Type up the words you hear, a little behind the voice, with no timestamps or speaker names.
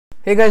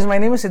Hey guys, my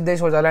name is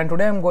Siddesh Ojala and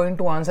today I'm going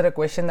to answer a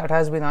question that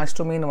has been asked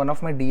to me in one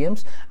of my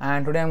DMs,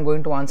 and today I'm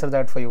going to answer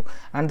that for you.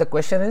 And the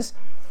question is,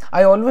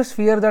 I always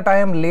fear that I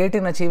am late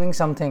in achieving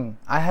something.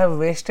 I have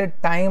wasted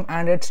time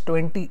and it's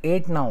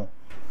 28 now.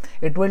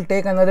 It will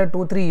take another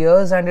 2-3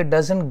 years and it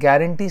doesn't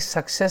guarantee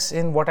success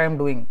in what I'm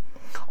doing.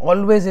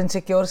 Always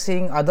insecure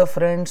seeing other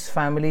friends,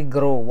 family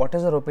grow. What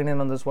is your opinion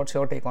on this? What's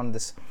your take on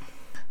this?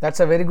 That's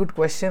a very good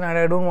question and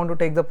I don't want to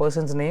take the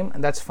person's name.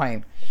 That's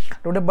fine.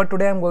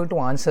 Today I'm going to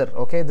answer,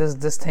 okay,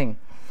 this thing.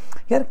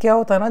 यार क्या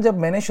होता है ना, जब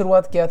मैंने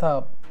शुरुआत किया था,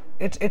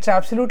 it's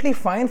absolutely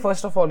fine.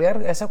 First of all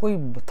यार, ऐसा कोई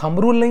थंब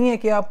रूल नहीं है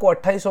कि आपको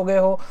 28 हो गए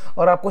हो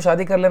और आपको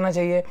शादी कर लेना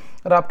चाहिए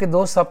और आपके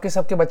दोस्त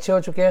सबके बच्चे हो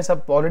चुके हैं,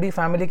 सब ऑलरेडी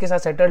फैमिली के साथ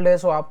सेटल्ड है,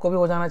 सो आपको भी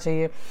हो जाना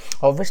चाहिए.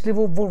 ऑब्वियसली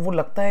वो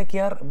लगता है कि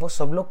यार वो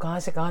सब लोग कहाँ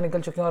से कहाँ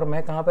निकल चुके हैं और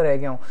मैं कहाँ पर रह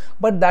गया हूँ.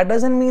 But that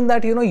doesn't mean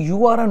that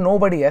you are a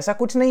nobody. ऐसा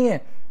कुछ नहीं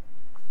है.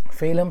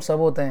 फेल हम सब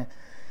होते हैं.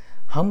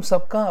 हम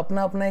सबका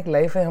अपना अपना एक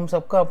लाइफ है, हम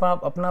सबका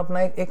अपना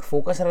अपना एक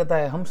फोकस रहता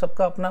है, हम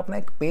सबका अपना अपना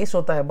एक पेस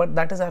होता है. But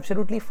that is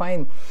absolutely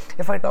fine.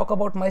 If I talk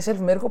about myself,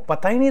 मेरे को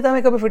पता ही नहीं था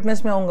मैं कभी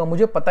फिटनेस में आऊँगा.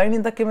 मुझे पता ही नहीं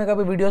था कि मैं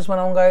कभी वीडियोस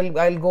बनाऊँगा.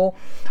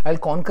 I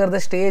conquer the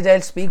stage, I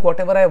speak what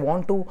ever I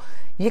want to.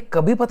 ये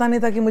कभी पता नहीं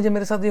था कि मुझे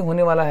मेरे साथ ये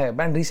होने वाला है.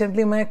 एंड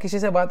रिसेंटली मैं किसी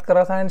से बात कर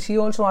रहा था and she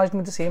also asked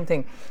me the same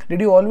thing.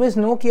 Did you always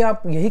know कि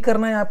आप यही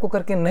करना है आपको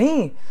करके?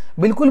 नहीं,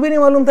 बिल्कुल भी नहीं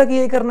मालूम था कि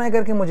यही करना है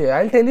करके मुझे.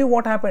 I will tell you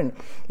what happened.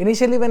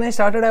 Initially when I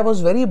started I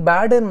was very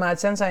bad in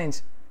maths and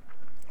science.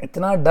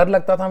 इतना डर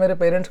लगता था मेरे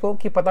पेरेंट्स को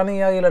कि पता नहीं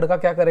यार ये लड़का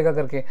क्या करेगा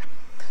करके.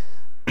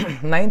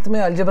 9th में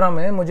अलजेब्रा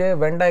में मुझे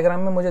वेन डायग्राम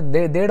में मुझे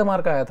 1.5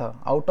 मार्क आया था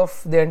out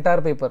of the entire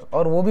paper,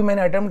 और वो भी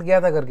मैंने अटेम्प्ट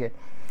किया था करके.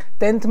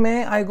 10th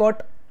में आई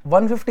गॉट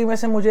 150 में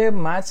से मुझे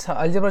मैथ्स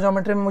अलजेब्रा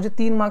ज्योमेट्री में मुझे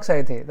 3 मार्क्स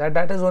आए थे.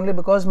 दैट इज ओनली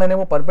बिकॉज मैंने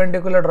वो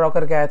परपेंडिकुलर ड्रॉ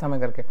करके आया था मैं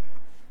करके.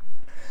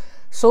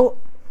 सो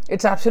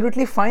it's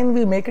absolutely fine.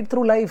 We make it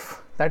through life.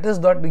 That is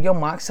not, your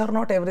marks are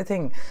not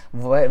everything.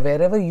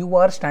 Wherever you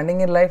are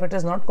standing in life, it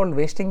is not called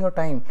wasting your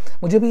time.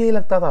 मुझे भी यही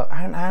लगता था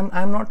and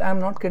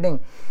I'm not kidding.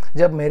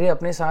 जब मेरे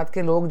अपने साथ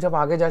के लोग जब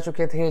आगे जा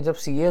चुके थे, जब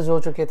CAs हो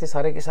चुके थे,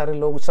 सारे के सारे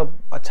लोग सब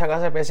अच्छा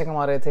खासा पैसे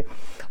कमा रहे थे,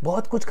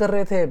 बहुत कुछ कर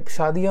रहे थे,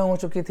 शादियाँ हो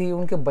चुकी थी,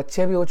 उनके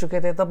बच्चे भी हो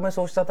चुके थे, तब मैं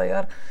सोचता था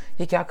यार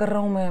ये क्या कर रहा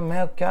हूँ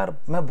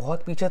मैं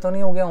बहुत पीछे तो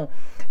नहीं हो गया हूँ.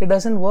 It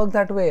doesn't work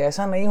that way.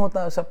 ऐसा नहीं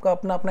होता. सबका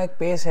अपना अपना एक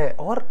पेस है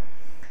और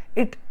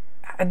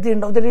at the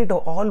end of the day it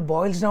all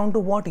boils down to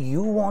what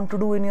you want to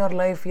do in your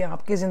life. ये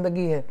आपकी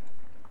ज़िंदगी है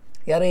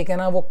यार. एक है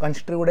ना वो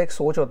कंस्ट्रक्ट एक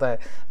सोच होता है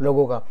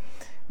लोगों का,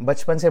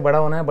 बचपन से बड़ा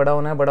होना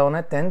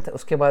है 10th,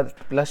 उसके बाद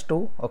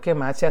 +2, ओके,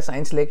 मैथ्स या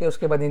साइंस लेके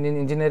उसके बाद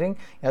इंजीनियरिंग,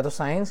 या तो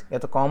साइंस या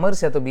तो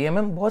कॉमर्स या तो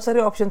BMM, बहुत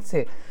सारे ऑप्शन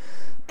थे.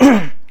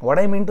 What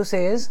I mean to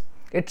say is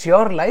it's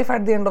your life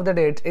at the end of the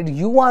day.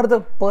 You are the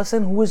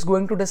person who is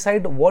going to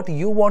decide what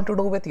you want to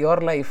do with your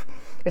life.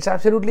 It's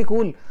absolutely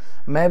cool.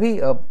 मैं भी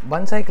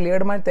once I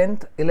cleared my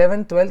 10th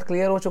 11th 12th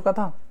clear हो चुका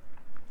था,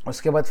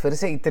 उसके बाद फिर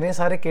से इतने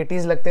सारे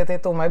KTs लगते थे,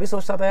 तो मैं भी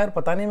सोचता था यार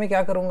पता नहीं मैं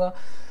क्या करूँगा.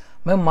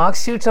 मैं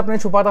मार्कशीट्स अपने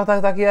छुपाता था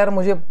ताकि यार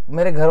मुझे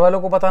मेरे घर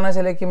वालों को पता ना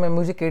चले कि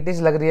मुझे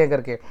KTs लग रही है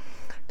करके.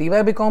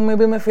 TY BCom में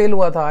भी मैं फेल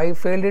हुआ था. I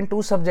failed in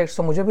 2 subjects.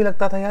 तो मुझे भी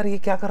लगता था यार ये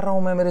क्या कर रहा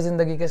हूँ मैं मेरी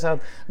ज़िंदगी के साथ,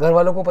 घर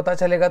वालों को पता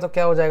चलेगा तो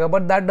क्या हो जाएगा.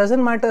 But that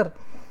doesn't matter.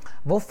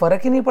 वो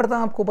फ़र्क ही नहीं पड़ता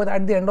आपको. But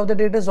at the end of the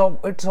day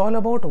it's all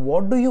about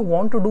what do you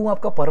want to do.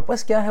 आपका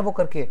पर्पस क्या है वो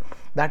करके,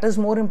 that is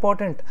more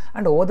important.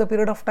 And over the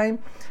period of time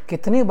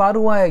कितनी बार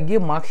हुआ है ये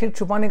मार्कशीट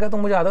छुपाने का, तो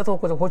मुझे आदत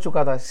हो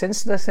चुका था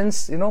सिंस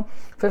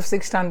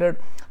 5th-6th स्टैंडर्ड.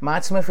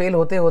 मैथ्स में फेल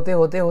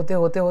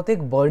होते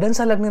एक बर्डन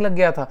सा लगने लग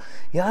गया था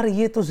यार,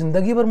 ये तो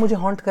ज़िंदगी भर मुझे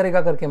हॉन्ट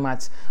करेगा करके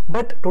maths.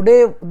 But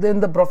today in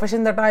the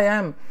profession that I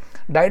am,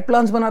 diet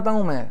plans बनाता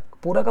हूँ मैं,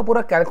 पूरा का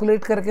पूरा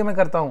कैलकुलेट करके मैं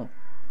करता हूँ.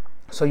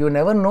 So you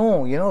never know,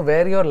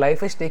 where your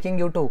life is taking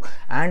you to.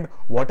 And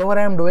whatever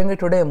I am doing it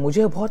today,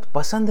 मुझे बहुत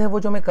पसंद है वो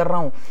जो मैं कर रहा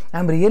हूँ. I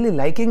am really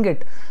liking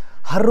it.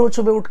 हर रोज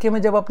सुबह उठ के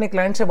मैं जब अपने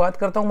क्लाइंट से बात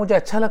करता हूँ मुझे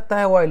अच्छा लगता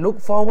है वो. I look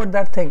forward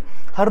that thing.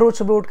 हर रोज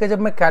सुबह उठ के जब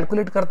मैं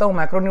कैलकुलेट करता हूँ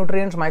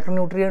मैक्रोन्यूट्रिएंट्स,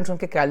 माइक्रोन्यूट्रिएंट्स,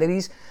 उनके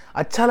कैलोरीज,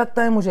 अच्छा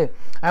लगता है मुझे.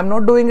 I am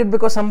not doing it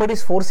because somebody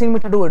is forcing me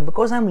to do it,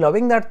 because I am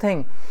loving that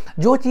thing.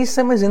 जो चीज़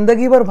से मैं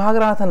जिंदगी भर भाग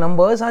रहा था,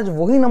 नंबर्स, आज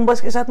वही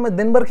नंबर्स के साथ मैं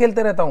दिन भर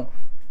खेलते रहता हूँ.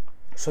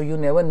 So you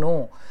never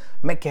know.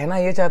 मैं कहना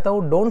ये चाहता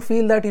हूँ, don't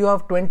feel that you have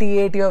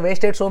 28, you have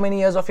wasted so many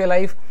years of your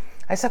life.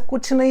 ऐसा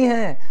कुछ नहीं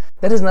है.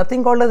 There is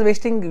nothing called as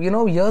wasting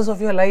years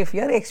of your life.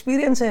 यार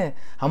एक्सपीरियंस है,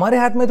 हमारे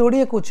हाथ में थोड़ी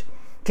है कुछ.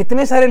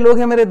 कितने सारे लोग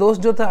हैं मेरे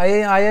दोस्त जो थे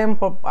IIM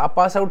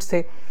पास आउट्स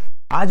थे,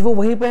 आज वो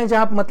वहीं पे हैं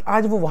जहाँ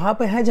आज वो वहाँ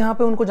पे हैं जहाँ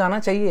पे उनको जाना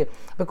चाहिए.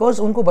 बिकॉज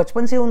उनको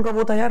बचपन से उनका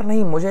वो था यार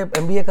नहीं मुझे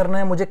MBA करना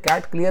है, मुझे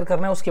CAT क्लियर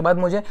करना है, उसके बाद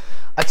मुझे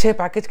अच्छे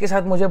पैकेज के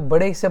साथ मुझे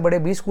बड़े से बड़े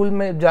B स्कूल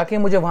में जाके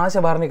मुझे वहाँ से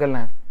बाहर निकलना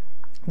है.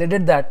 They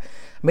did that.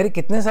 मेरे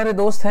कितने सारे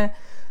दोस्त हैं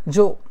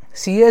जो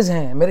CAs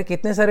हैं, मेरे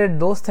कितने सारे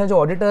दोस्त हैं जो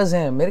ऑडिटर्स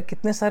हैं, मेरे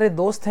कितने सारे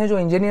दोस्त हैं जो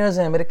इंजीनियर्स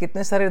हैं, मेरे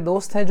कितने सारे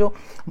दोस्त हैं जो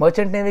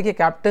मर्चेंट नेवी के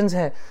कैप्टन्स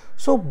हैं.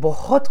 सो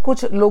बहुत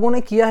कुछ लोगों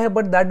ने किया है.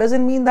 But that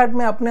doesn't mean that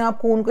मैं अपने आप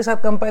को उनके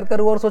साथ कंपेयर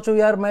करूँ और सोचूं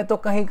यार मैं तो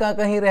कहीं का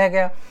कहीं रह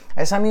गया.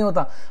 ऐसा नहीं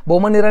होता.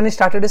 Boman Irani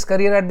started his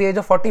career at the age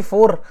of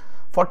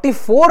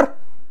 44.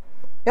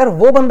 यार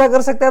वो बंदा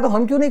कर सकता है तो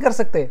हम क्यों नहीं कर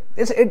सकते?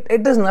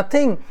 It is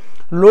nothing.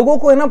 लोगों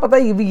को है ना पता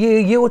है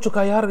ये हो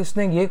चुका है यार,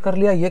 इसने ये कर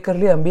लिया, ये कर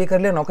लिया, MBA कर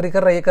लिया, नौकरी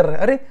कर रहा है, ये कर रहा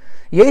है। अरे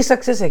यही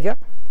सक्सेस है क्या?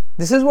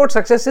 This is what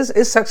success is.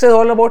 Is success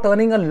all about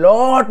earning a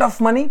lot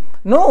of money?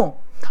 No.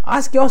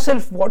 Ask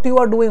yourself what you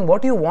are doing,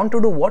 what you want to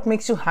do, what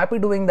makes you happy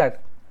doing that.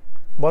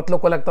 बहुत लोग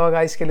को लगता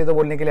होगा इसके लिए तो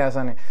बोलने के लिए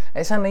आसान है।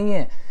 ऐसा नहीं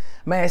है।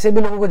 मैं ऐसे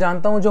भी लोगों को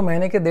जानता हूं जो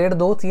महीने के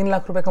 1.5-2-3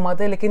 लाख रुपए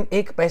कमाते हैं लेकिन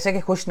एक पैसे के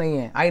खुश नहीं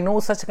है। I know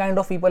such kind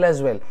of people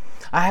as well.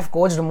 I have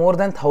coached more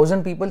than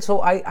 1000 people, so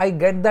I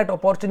get that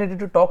opportunity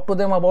to talk to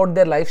them about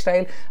their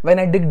lifestyle when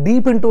I dig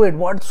deep into it.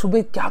 What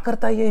सुबह क्या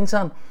करता है ये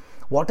इंसान,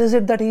 what is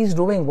it that he is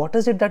doing, what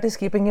is it that is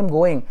keeping him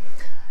going.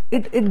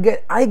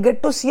 I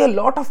get to see a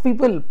lot of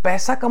people।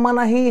 पैसा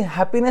कमाना ही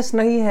happiness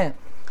नहीं है।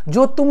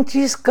 जो तुम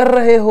चीज कर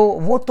रहे हो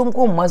वो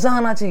तुमको मजा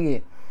आना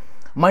चाहिए।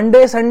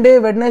 मंडे, संडे,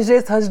 वेडनेसडे,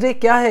 थर्सडे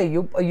क्या है?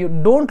 यू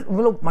डोंट,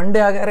 मतलब मंडे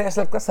आ गया,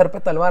 ऐसा लगता है सर पे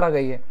तलवार आ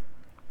गई है।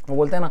 वो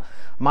बोलते हैं ना,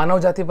 मानव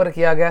जाति पर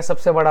किया गया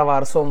सबसे बड़ा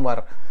वार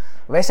सोमवार।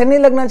 वैसे नहीं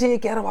लगना चाहिए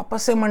कि यार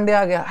वापस से मंडे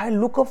आ गया। I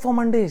look up for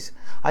Mondays.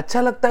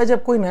 अच्छा लगता है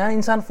जब कोई नया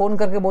इंसान फोन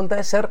करके बोलता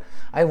है sir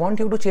I want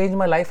you to change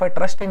my life, I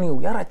trust in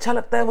you. यार अच्छा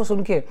लगता है वो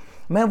सुन के।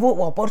 मैं वो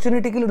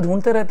अपॉर्चुनिटी के लिए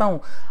ढूंढते रहता हूँ।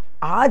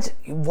 आज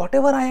what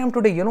ever I am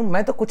today, you know,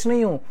 मैं तो कुछ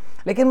नहीं हूँ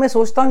लेकिन मैं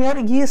सोचता हूँ यार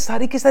ये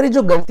सारी की सारी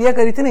जो गलतियां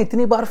करी थी ना,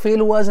 इतनी बार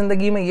फेल हुआ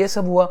जिंदगी में, ये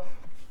सब हुआ,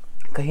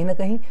 कहीं ना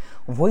कहीं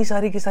वही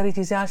सारी की सारी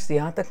चीजें आज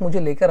यहाँ तक मुझे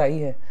लेकर आई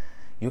है।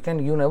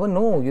 You never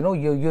no,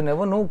 you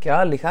never no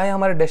क्या लिखा है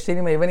हमारे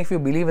डेस्टिनी में, even if you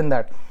believe in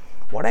that.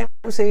 What I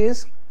to say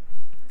is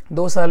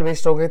 2 साल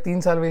वेस्ट हो गए,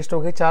 3 साल वेस्ट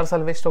हो गए, 4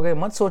 साल वेस्ट हो गए,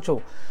 मत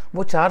सोचो।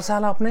 वो 4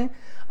 साल आपने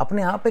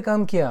अपने आप पे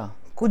काम किया,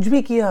 कुछ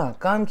भी किया,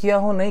 काम किया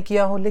हो नहीं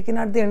किया हो, लेकिन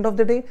at the end of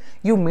the day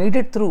you made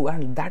it through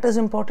and that is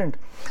important.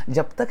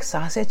 जब तक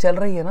सांसें चल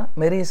रही है ना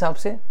मेरे हिसाब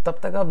से, तब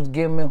तक आप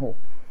गेम में हो।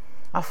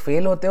 आप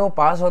फेल होते हो,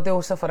 पास होते हो,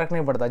 उससे फर्क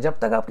नहीं पड़ता। जब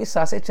तक आपकी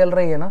सांसें चल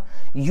रही है ना,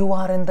 you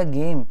are in the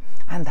game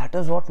and that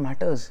is what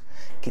matters.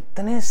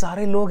 कितने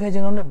सारे लोग हैं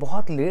जिन्होंने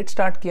बहुत लेट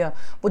स्टार्ट किया।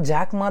 वो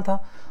जैक मा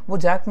था, वो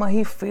Jack Ma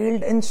he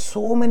failed in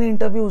so many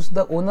interviews,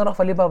 the owner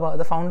of Alibaba,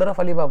 the founder of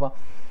Alibaba.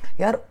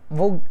 यार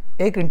वो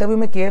एक इंटरव्यू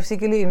में KFC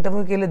के लिए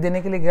इंटरव्यू के लिए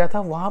देने के लिए गया था,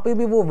 वहाँ पे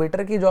भी वो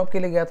वेटर की जॉब के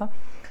लिए गया था।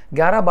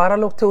 11-12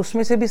 लोग थे,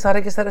 उसमें से भी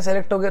सारे के सारे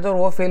सेलेक्ट हो गए थे और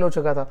वो फेल हो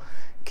चुका था।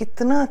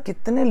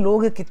 कितने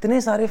लोग,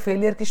 कितने सारे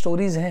फेलियर की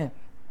स्टोरीज हैं।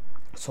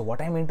 So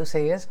what I mean to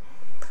say is,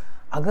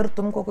 अगर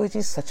तुमको कोई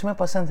चीज़ सच में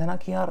पसंद है ना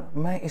कि यार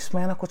मैं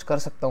इसमें ना कुछ कर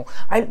सकता हूँ।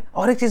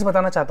 और एक चीज़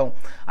बताना चाहता हूँ,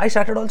 आई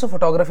स्टार्टेड ऑल्सो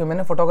फोटोग्राफी।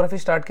 मैंने फोटोग्राफी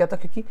स्टार्ट किया था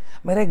क्योंकि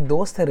मेरा एक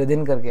दोस्त है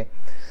रिदिन करके।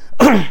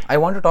 I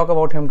want to talk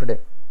about him today.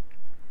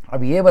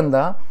 अब ये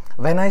बंदा,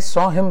 when I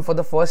saw him for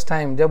the first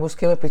time, जब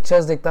उसके मैं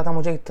पिक्चर्स देखता था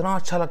मुझे इतना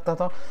अच्छा लगता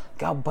था।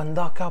 क्या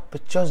बंदा, क्या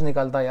पिक्चर्स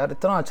निकालता यार,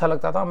 इतना अच्छा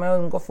लगता था। मैं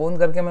उनको फ़ोन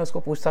करके मैं उसको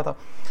पूछता था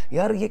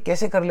यार ये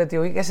कैसे कर लेते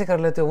हो, ये कैसे कर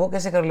लेते हो, वो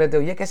कैसे कर लेते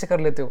हो, ये कैसे कर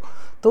लेते हो।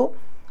 तो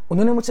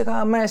उन्होंने मुझसे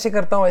कहा मैं ऐसे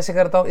करता हूँ, ऐसे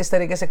करता हूँ, इस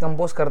तरीके से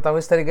कंपोज करता हूँ,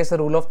 इस तरीके से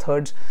rule of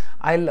thirds.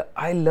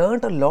 I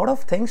learned a lot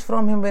of things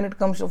from him when it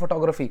comes to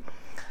photography.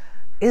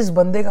 इस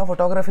बंदे का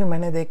फोटोग्राफी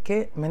मैंने देख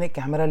के मैंने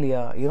कैमरा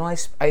लिया,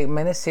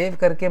 मैंने सेव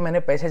करके, मैंने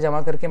पैसे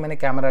जमा करके मैंने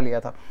कैमरा लिया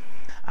था।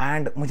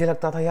 एंड मुझे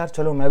लगता था यार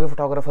चलो मैं भी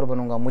फोटोग्राफर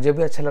बनूंगा, मुझे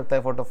भी अच्छा लगता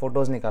है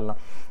फोटोज़ निकालना।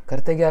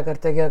 करते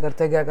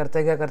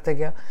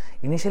गया।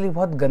 इनिशियली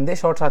बहुत गंदे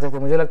शॉट्स आते थे।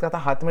 मुझे लगता था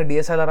हाथ में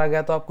DSLR आ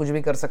गया तो आप कुछ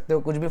भी कर सकते हो,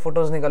 कुछ भी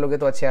फोटोज़ निकालोगे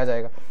तो अच्छे आ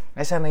जाएगा।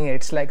 ऐसा नहीं है।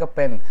 It's like a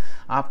pen.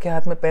 आपके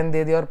हाथ में पेन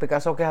दे दिया और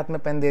पिकासो के हाथ में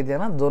पेन दे दिया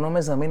ना, दोनों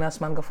में ज़मीन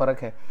आसमान का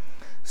फ़र्क है।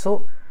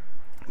 सो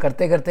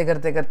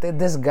करते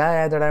this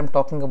guy that I am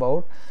talking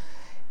about,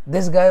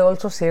 this guy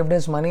also saved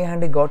his money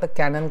and he got a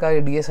cannon का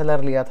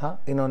DSLR लिया था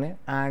इन्होंने।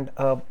 And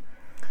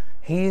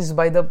he is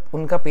by the,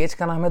 उनका पेज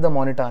का नाम है the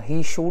monitor.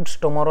 He shoots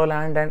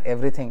Tomorrowland and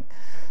everything.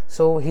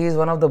 So he is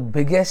one of the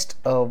biggest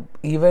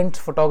event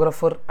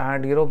photographer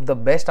and the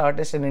best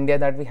artist in India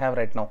that we have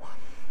right now.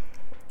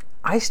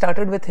 I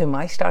started with him,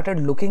 I started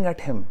looking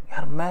at him.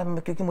 यार मैं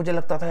क्योंकि मुझे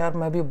लगता था यार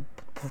मैं भी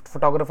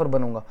photographer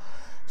बनूंगा।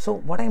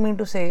 So what I mean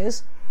to से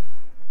इज़,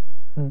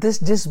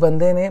 जिस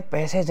बंदे ने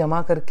पैसे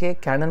जमा करके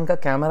कैनन का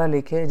कैमरा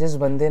लेके, जिस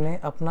बंदे ने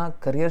अपना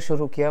करियर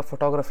शुरू किया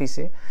फोटोग्राफी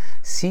से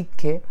सीख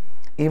के,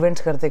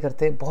 इवेंट्स करते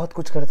करते, बहुत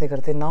कुछ करते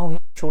करते, now he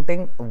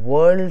shooting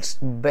world's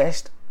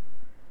best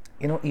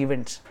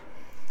events.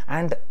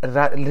 And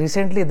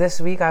recently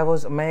this week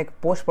मैं एक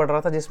पोस्ट पढ़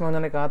रहा था जिसमें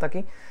उन्होंने कहा था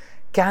कि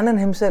कैनन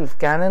हिमसेल्फ,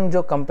 कैनन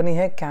जो कंपनी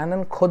है,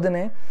 कैनन खुद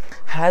ने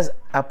has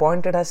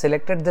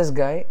selected this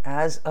guy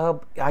as a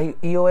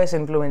EOS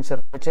influencer,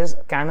 which is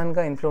cannon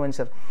का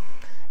इन्फ्लुएंसर।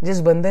 जिस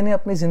बंदे ने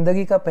अपनी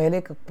ज़िंदगी का पहले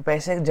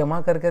पैसे जमा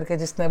कर करके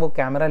जिसने वो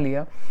कैमरा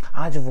लिया,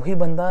 आज वही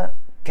बंदा,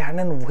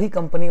 कैनन, वही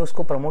कंपनी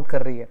उसको प्रमोट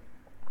कर रही है।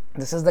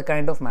 This is the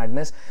kind of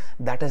madness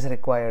that is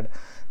required.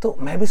 तो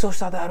मैं भी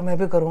सोचता था यार मैं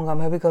भी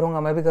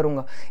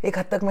करूँगा। एक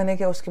हद तक मैंने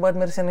किया, उसके बाद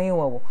मेरे से नहीं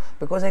हुआ वो,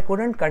 because I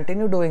couldn't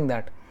continue doing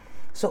that.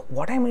 So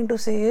what I mean to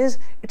say is,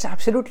 it's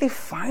absolutely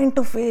fine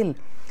to fail.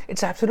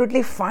 It's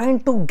absolutely fine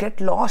to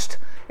get lost.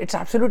 It's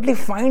absolutely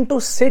fine to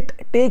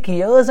take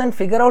years and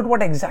figure out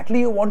what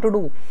exactly you want to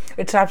do.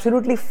 It's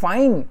absolutely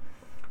fine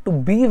to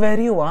be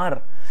where you are.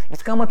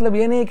 इसका मतलब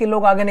ये नहीं है कि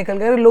लोग आगे निकल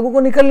गए, लोगों को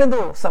निकलने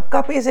दो,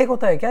 सबका पेस एक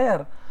होता है क्या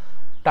यार।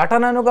 टाटा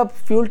नैनो का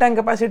फ्यूल टैंक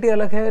कैपेसिटी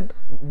अलग है,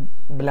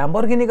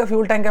 लैम्बोर्गिनी का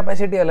फ्यूल टैंक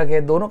कैपेसिटी अलग है,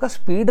 दोनों का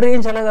स्पीड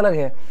रेंज अलग अलग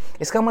है।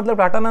 इसका मतलब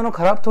टाटा नैनो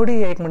खराब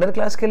थोड़ी है, एक मिडिल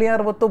क्लास के लिए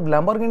यार वो तो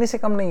लैम्बोर्गिनी से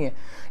कम नहीं है।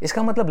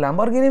 इसका मतलब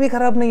लैम्बोर्गिनी भी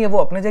खराब नहीं है, वो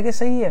अपने जगह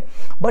सही है,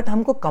 बट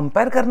हमको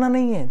कंपेयर करना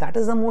नहीं है। That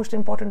is the most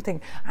important thing.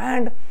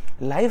 And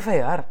life है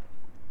यार,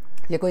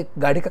 ये कोई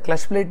गाड़ी का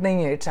क्लच प्लेट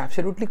नहीं है। It's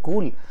absolutely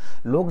cool.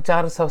 लोग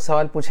चार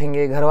सवाल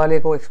पूछेंगे, घर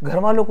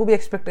वालों को भी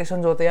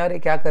एक्सपेक्टेशंस होते हैं यार, ये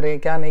क्या करें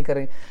क्या नहीं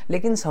करें,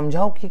 लेकिन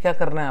समझाओ कि क्या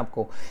करना है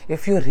आपको।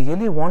 If you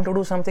really want to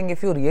do something,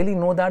 if you really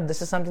know that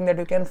this is something that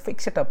you can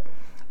fix it up,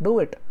 do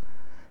it.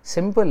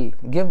 Simple,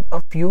 give a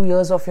few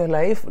years of your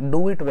life,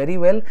 do it very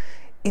well.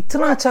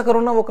 इतना अच्छा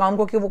करो ना वो काम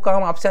को कि वो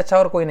काम आपसे अच्छा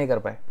और कोई नहीं कर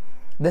पाए।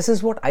 This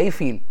is what I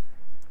feel.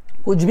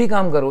 कुछ भी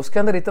काम करो उसके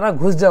अंदर इतना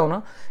घुस जाओ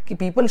ना कि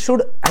people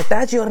should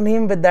attach your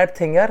name with that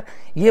thing. यार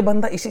ये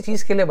बंदा इसी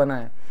चीज के लिए बना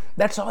है।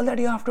 That's all that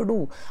you have to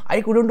do.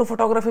 I couldn't do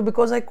photography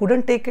because I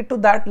couldn't take it to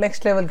that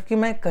next level, क्योंकि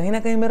मैं कहीं ना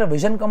कहीं मेरा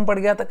विजन कम पड़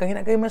गया था, कहीं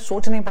ना कहीं मैं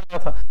सोच नहीं पा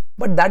रहा था।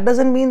 But that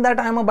doesn't mean that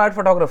I am a bad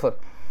photographer.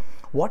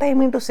 What I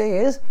mean to say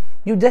is,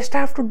 you just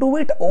have to do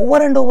it over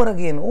and over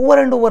again, over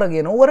and over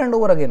again, over and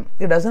over again.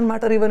 It doesn't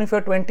matter even if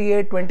you're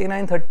 28,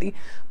 29, 30,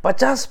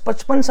 50,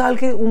 55 साल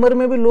की उम्र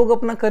में भी लोग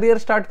अपना career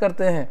start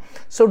करते हैं.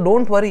 So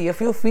don't worry,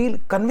 if you feel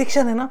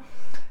conviction है ना,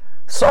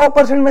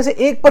 100% में से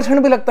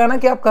 1% भी लगता है ना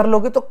कि आप कर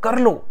लोगे, तो कर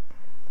लो,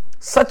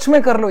 सच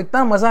में कर लो.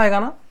 इतना मजा आएगा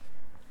ना.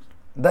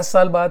 10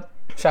 साल बाद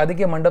शादी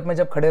के मंडप में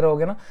जब खड़े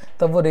रहोगे ना,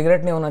 तब वो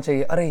रिग्रेट नहीं होना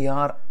चाहिए, अरे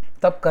यार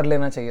तब कर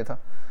लेना चाहिए था,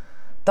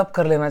 तब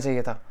कर लेना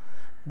चाहिए था.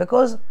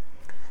 बिकॉज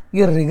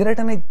ये रिग्रेट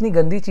है ना, इतनी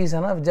गंदी चीज़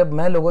है ना. जब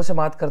मैं लोगों से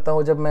बात करता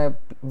हूँ, जब मैं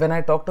when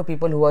I talk to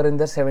people who are in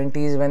their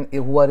 70s, when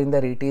who are in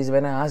their 80s,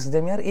 when I ask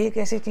them, यार एक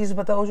ऐसी चीज़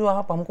बताओ जो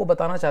आप हमको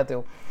बताना चाहते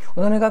हो.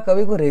 उन्होंने कहा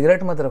कभी कोई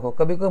रिग्रेट मत रखो,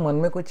 कभी कोई मन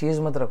में कोई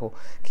चीज़ मत रखो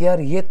कि यार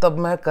ये तब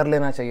मैं कर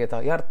लेना चाहिए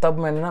था, यार तब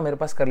मैंने ना मेरे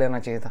पास कर लेना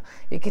चाहिए था.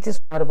 एक ही चीज़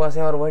हमारे पास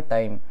है और वह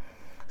टाइम.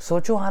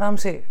 सोचो आराम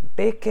से,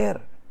 take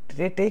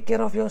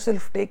care of your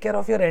self, take care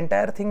of your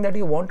entire thing that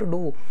you want to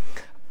do.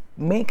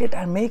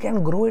 Make and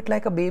grow it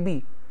like a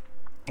baby.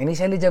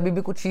 Initially जब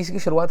भी कुछ चीज़ की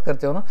शुरुआत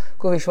करते हो ना,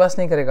 कोई विश्वास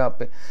नहीं करेगा आप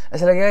पे,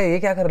 ऐसा लगेगा ये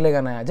क्या कर लेगा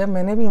नया. जब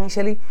मैंने भी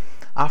initially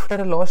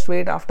after I lost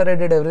weight, after I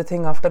did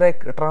everything, after I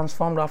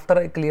transformed, after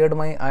I cleared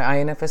my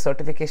INFS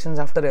certifications,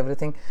 after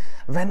everything,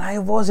 when I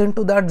was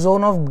into that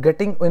zone of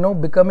getting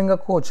becoming a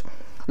coach,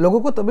 लोगों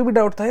को तभी भी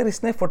doubt था यार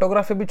इसने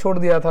photography भी छोड़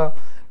दिया था,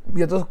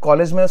 ये तो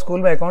कॉलेज में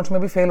स्कूल में अकाउंट्स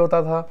में भी फेल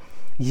होता था,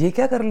 ये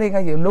क्या कर लेगा,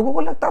 ये लोगों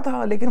को लगता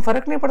था. लेकिन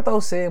फ़र्क नहीं पड़ता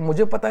उससे.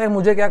 मुझे पता है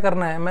मुझे क्या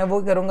करना है, मैं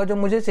वो करूँगा जो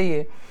मुझे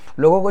चाहिए.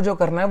 लोगों को जो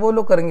करना है वो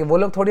लोग करेंगे. वो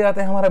लोग थोड़ी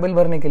आते हैं हमारा बिल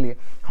भरने के लिए.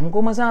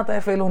 हमको मज़ा आता है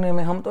फेल होने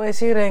में, हम तो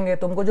ऐसे ही रहेंगे.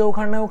 तुमको जो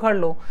उखाड़ना है उखाड़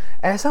लो,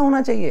 ऐसा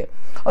होना चाहिए.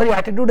 और ये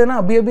एटीट्यूड है ना,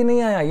 अभी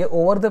नहीं आया, ये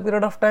over the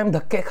period of time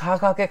धक्के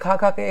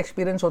खा के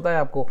एक्सपीरियंस होता है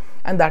आपको.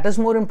 And that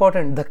is more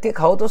important. धक्के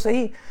खाओ तो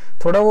सही,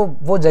 थोड़ा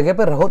वो जगह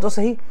पर रहो तो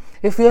सही.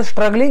 If you are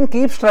struggling,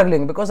 keep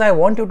struggling, because I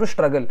want you to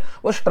struggle.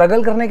 वो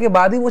स्ट्रगल करने के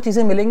बाद ही वो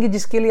चीज़ें मिलेंगी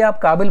जिसके लिए आप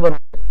काबिल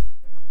बनोगे.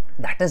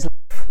 That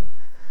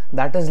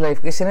is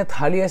life. किसी ने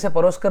थाली ऐसे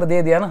परोस कर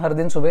दे दिया ना हर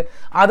दिन सुबह,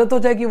 आदत हो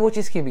जाएगी वो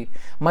चीज़ की भी,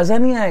 मज़ा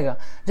नहीं आएगा.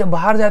 जब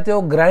बाहर जाते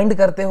हो, ग्राइंड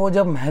करते हो,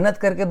 जब मेहनत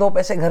करके 2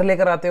 पैसे घर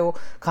लेकर आते हो,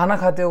 खाना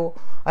खाते हो,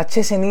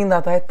 अच्छे से नींद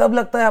आता है, तब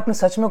लगता है आपने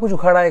सच में कुछ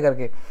उखाड़ा है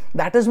करके.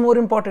 That is more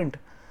important.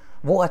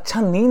 वो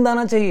अच्छा नींद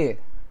आना चाहिए.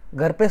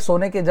 घर पे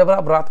सोने के, जब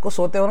आप रात को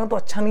सोते हो ना, तो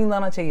अच्छा नींद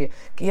आना चाहिए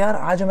कि यार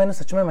आज मैंने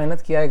सच में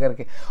मेहनत किया है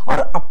करके. और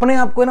अपने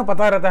आप को ना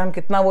पता रहता है हम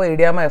कितना वो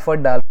आइडिया में एफर्ट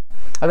डाल.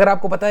 अगर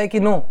आपको पता है कि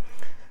नो,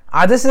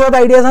 आधे से ज्यादा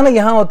आइडियाज है ना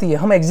यहाँ होती है,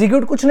 हम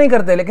एग्जीक्यूट कुछ नहीं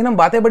करते, लेकिन हम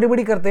बातें बड़ी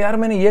बड़ी करते हैं. यार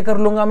मैंने ये कर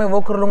लूंगा, मैं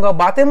वो कर लूंगा.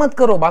 बातें मत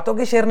करो, बातों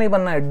के शेर नहीं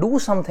बनना है. Do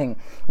something,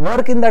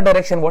 work in that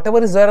direction. What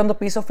ever is there on the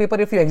piece of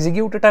paper, if you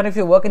execute it and if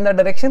you work in that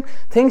direction,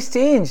 things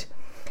change.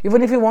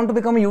 Even if you want to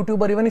become a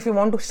YouTuber, even if you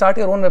want to start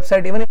your own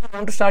website, even if you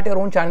want to start your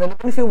own channel,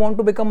 even if you want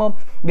to become a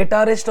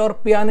guitarist or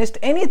pianist,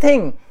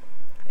 anything,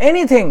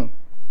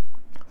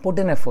 put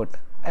in effort.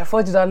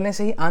 Efforts डालने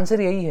से ही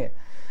answer यही है.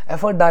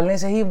 Effort डालने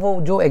से ही वो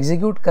जो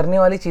execute करने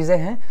वाली चीज़ें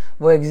हैं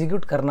वो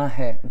एग्जीक्यूट करना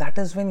है. That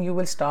is when you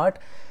will start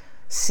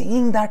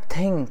seeing that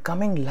thing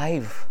coming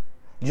live.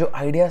 जो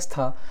आइडियाज़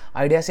था,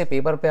 आइडिया से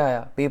पेपर पे आया,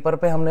 पेपर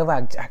पे हमने वो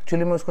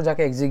एक्चुअली में उसको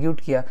जाके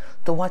एग्जीक्यूट किया,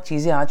 तो वह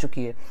चीज़ें आ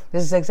चुकी है.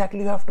 This is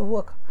exactly you have to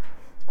work.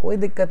 कोई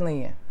दिक्कत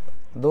नहीं है.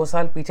 2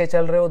 साल पीछे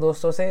चल रहे हो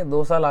दोस्तों से,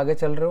 2 साल आगे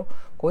चल रहे हो,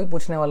 कोई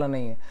पूछने वाला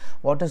नहीं है.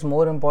 What is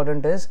more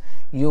important is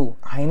you.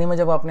 आईने में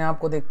जब अपने आप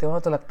को देखते हो ना,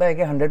 तो लगता है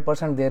कि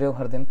 100% दे रहे हो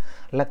हर दिन.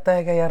 लगता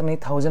है कि यार नहीं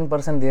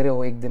 1000% दे रहे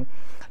हो एक दिन.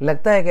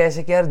 लगता है कि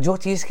ऐसे कि यार जो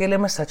चीज़ के लिए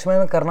मैं सच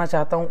में करना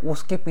चाहता हूँ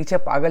उसके पीछे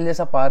पागल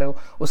जैसा पा रहे हो,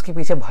 उसके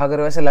पीछे भाग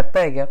रहे हो. ऐसे लगता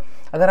है क्या?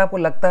 अगर आपको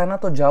लगता है ना,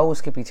 तो जाओ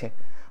उसके पीछे,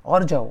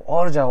 और जाओ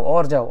और जाओ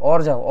और जाओ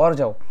और जाओ और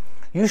जाओ.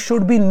 You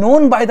should be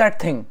known by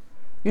that thing.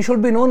 You should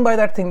be known by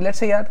that thing. Let's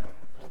say यार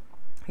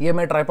ये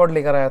मैं ट्राइपॉड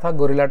लेकर आया था,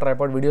 गोरिल्ला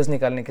ट्राइपॉड, वीडियोस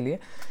निकालने के लिए.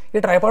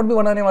 ये ट्राइपॉड भी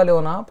बनाने वाले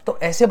हो ना आप, तो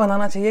ऐसे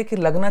बनाना चाहिए कि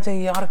लगना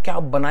चाहिए यार क्या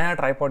बनाया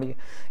ट्राइपॉड. ये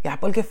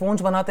एप्पल के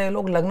फ़ोन्स बनाते हैं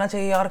लोग, लगना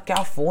चाहिए यार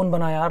क्या फ़ोन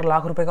बनाया, यार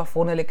लाख रुपए का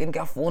फ़ोन है लेकिन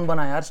क्या फ़ोन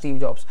बनाया यार स्टीव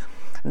जॉब्स.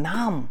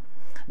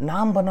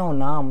 नाम बनाओ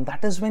नाम,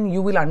 that is when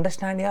you will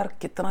understand यार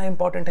कितना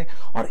इंपॉर्टेंट है।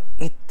 और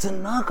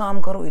इतना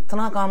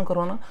काम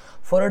करो ना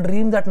for a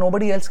dream that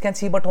nobody else can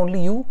see but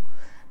only you.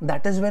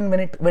 That is when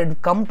it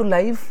come to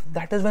life,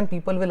 that is when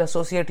people will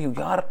associate you.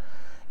 यार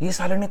ये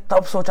साले ने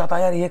तब सोचा था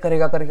यार ये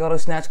करेगा करके, और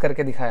उसने आज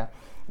करके दिखाया।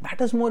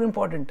 That is more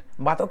important.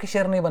 बातों की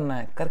शेर नहीं बनना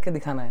है, करके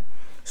दिखाना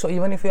है। So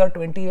even if you are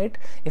 28,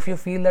 if you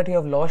feel that you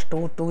have lost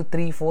 2,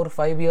 3, 4,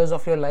 5 years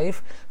of your life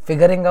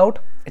figuring out,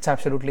 it's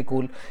absolutely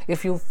cool.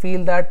 If you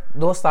feel that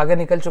दोस्त आगे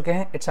निकल चुके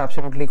हैं, it's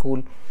absolutely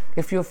cool.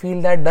 If you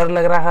feel that डर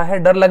लग रहा है,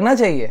 डर लगना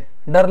चाहिए,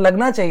 डर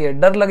लगना चाहिए।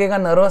 डर लगेगा,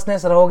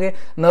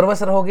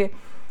 नर्वस रहोगे,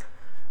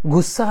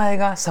 गुस्सा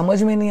आएगा,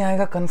 समझ में नहीं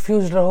आएगा,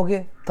 कंफ्यूज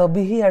रहोगे,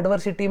 तभी ही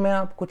एडवर्सिटी में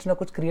आप कुछ ना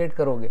कुछ क्रिएट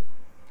करोगे।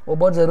 वो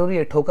बहुत ज़रूरी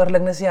है। ठोकर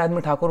लगने से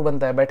आदमी ठाकुर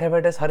बनता है, बैठे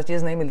बैठे हर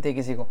चीज़ नहीं मिलती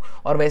किसी को,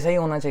 और वैसा ही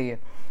होना चाहिए।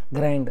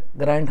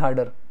 Grind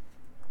harder,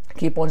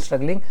 keep on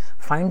struggling,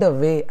 find a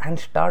way and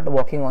start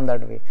walking on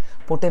that way.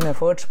 Put in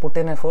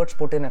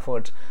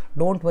efforts.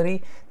 Don't worry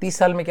 30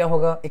 साल में क्या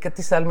होगा,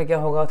 31 साल में क्या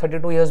होगा,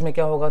 32 ईयर्स में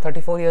क्या होगा,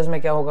 34 ईयर्स में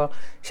क्या होगा,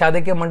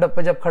 शादी के मंडप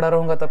पे जब खड़ा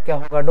रहूँगा तब क्या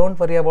होगा। Don't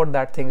worry about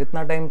that thing.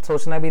 इतना टाइम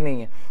सोचना भी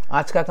नहीं है।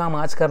 आज का काम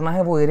आज करना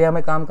है, वो एरिया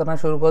में काम करना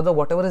शुरू कर दो।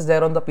 Whatever is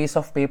there on the piece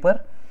of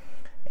paper,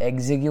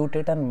 execute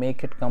it and make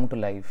it come to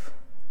life.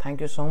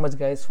 Thank you so much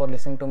guys for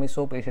listening to me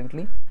so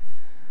patiently.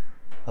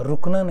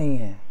 रुकना नहीं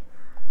है,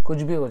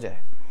 कुछ भी हो जाए,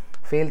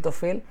 फेल तो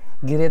फेल,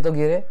 गिरे तो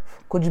गिरे,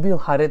 कुछ भी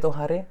हारे तो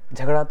हारे,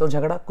 झगड़ा तो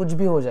झगड़ा, कुछ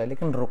भी हो जाए,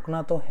 लेकिन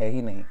रुकना तो है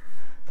ही नहीं।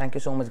 Thank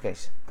you so much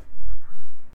guys.